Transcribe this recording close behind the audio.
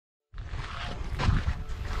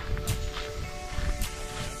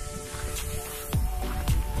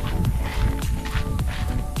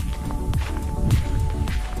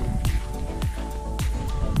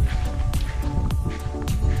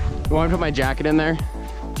You want to put my jacket in there?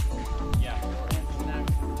 Yeah.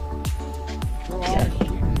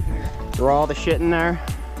 Throw all the shit in there.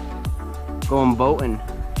 Going boating.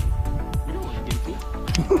 You don't look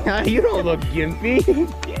gimpy. You don't look gimpy.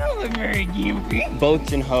 You don't look very gimpy.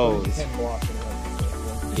 Boats and hoes.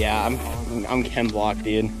 Yeah, I'm Ken Block,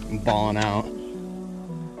 dude. I'm balling out.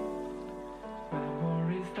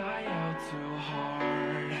 Memories die out too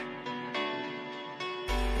hard.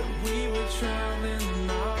 But we were traveling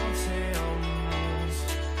mountains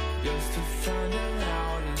just to find the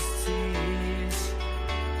loudest tears.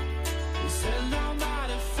 We set down by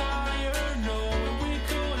the fire, knowing we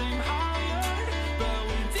could aim higher, but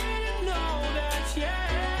we didn't know that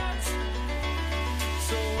yet.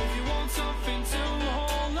 So if you want something to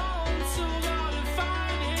hold on to, gotta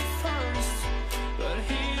find it first. But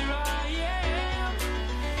here I am,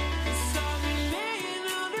 'cause I've been laying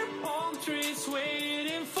under palm trees,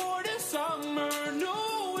 waiting for the summer,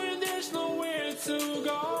 knowing there's nowhere to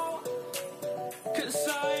go. 'Cause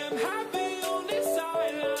I am happy on this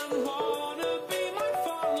island, wanna be my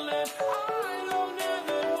farmland. I don't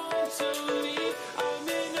ever want to leave, I'm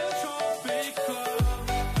in a tropic club.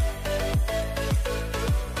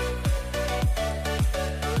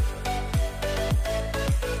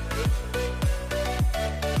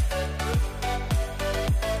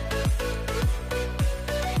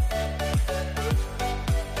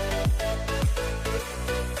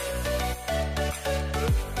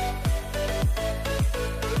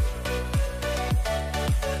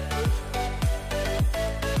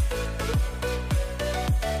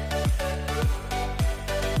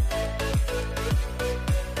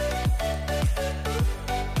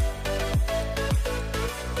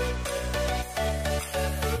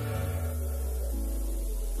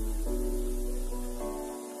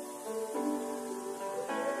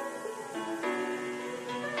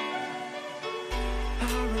 I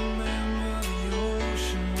remember the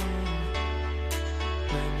ocean,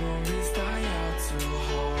 memories die out too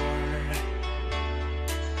hard.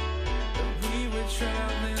 But we were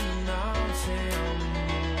traveling the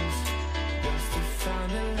mountains just to find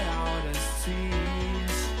the loudest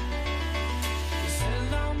tears. We sat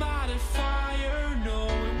down by the fire,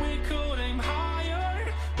 knowing we could aim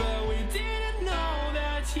higher, but we didn't know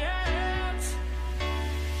that yet.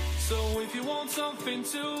 So if you want something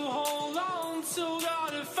to hold on to,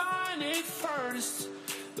 gotta find it first.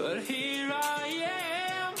 But here I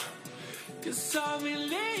am, 'cause I've been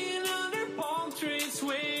laying under palm trees,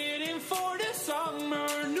 waiting for the summer,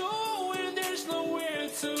 knowing there's nowhere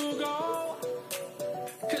to go.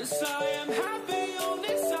 'Cause I am happy on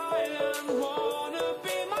this island, wanna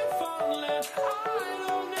be my farmland. I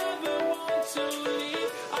don't ever want to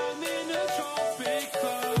leave, I'm in a tropic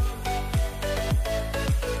club.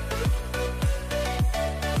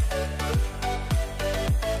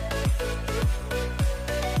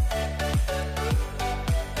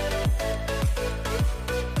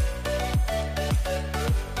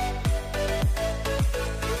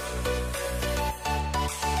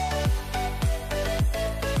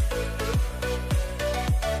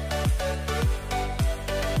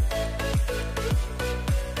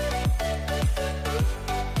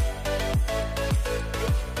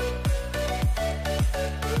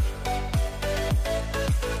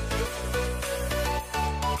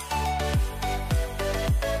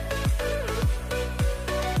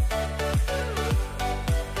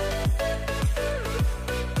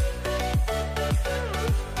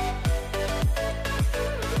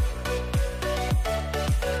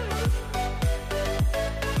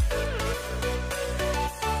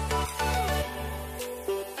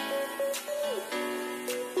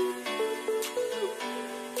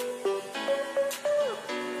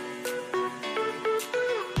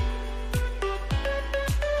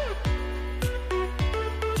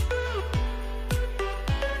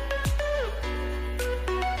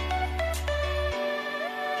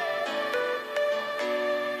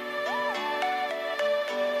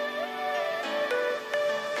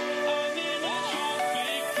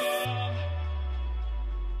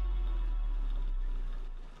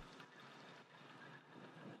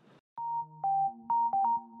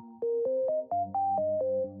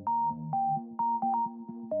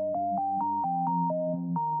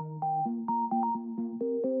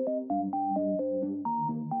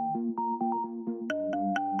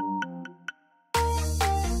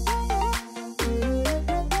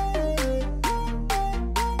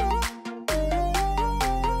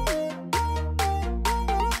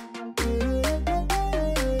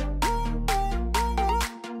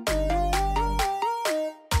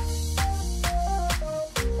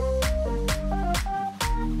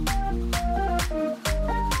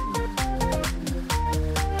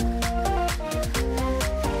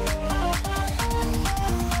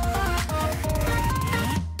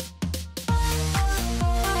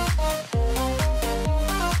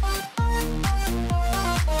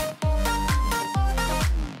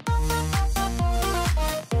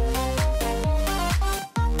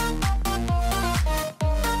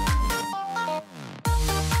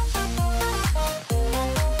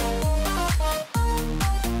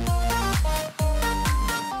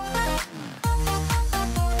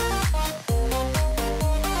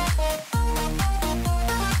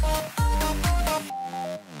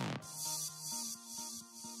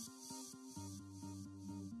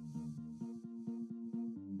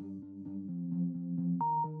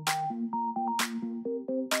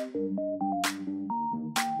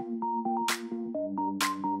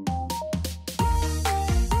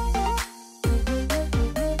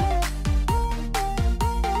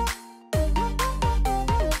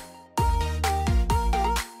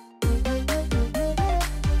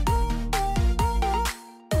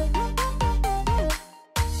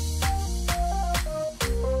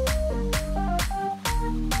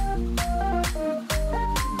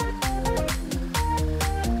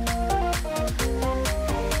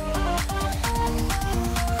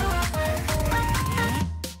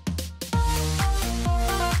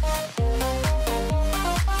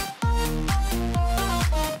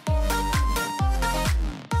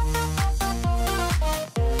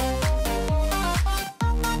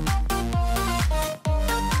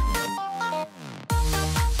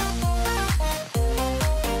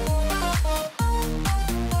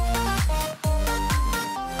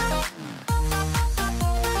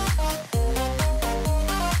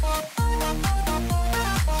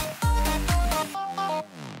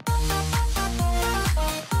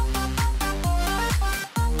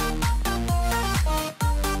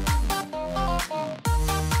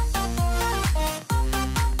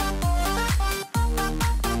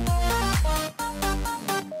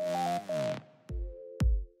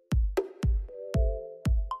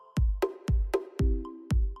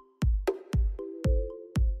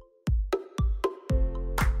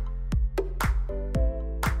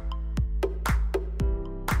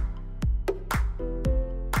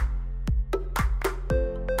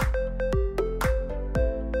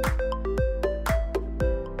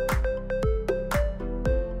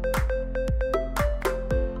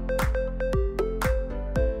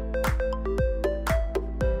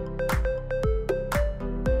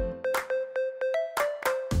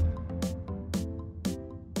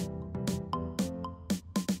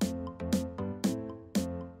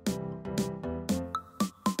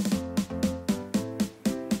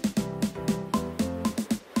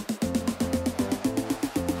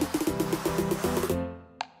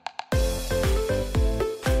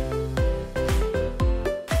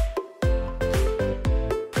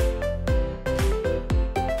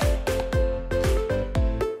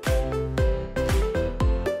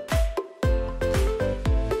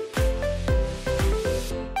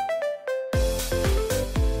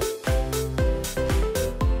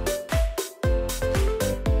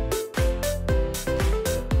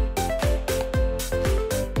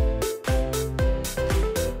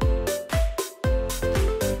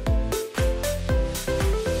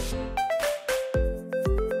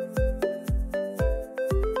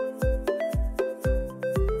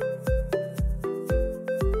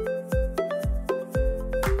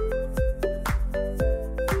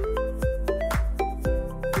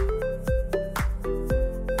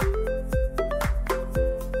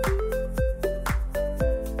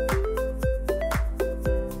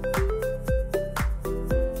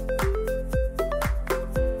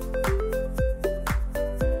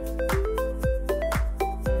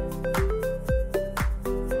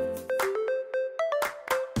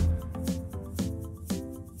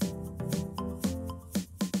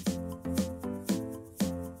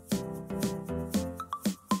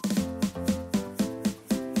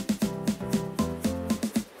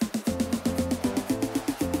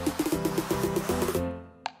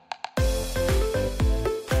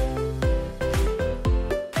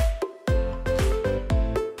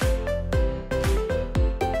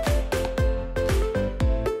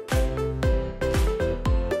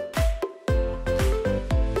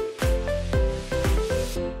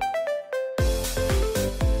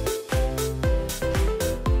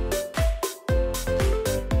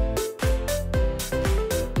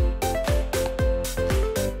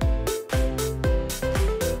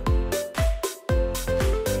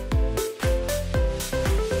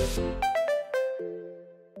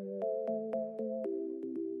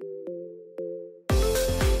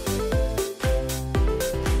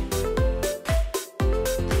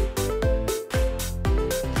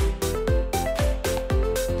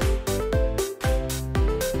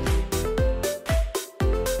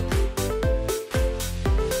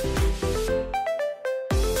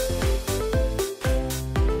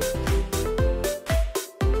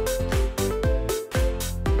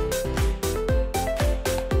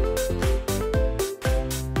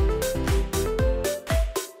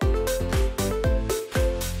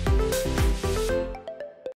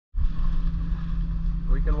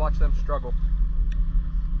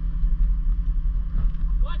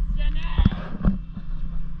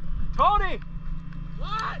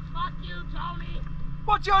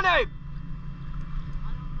 What's your name?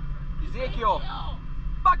 Ezekiel.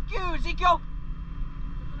 Fuck you, Ezekiel.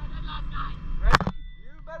 Ready?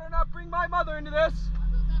 You better not bring my mother into this.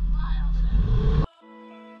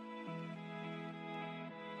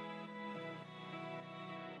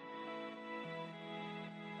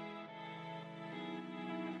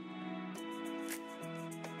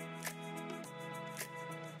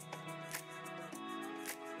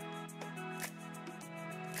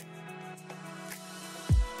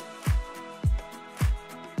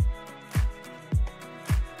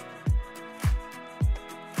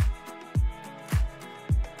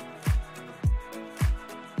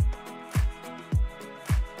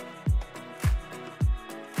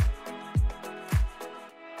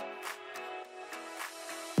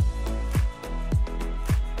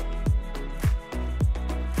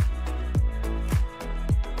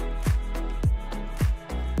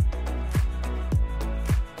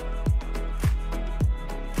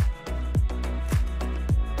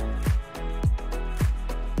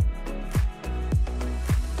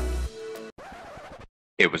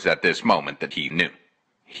 It was at this moment that he knew.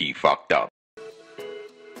 He fucked up.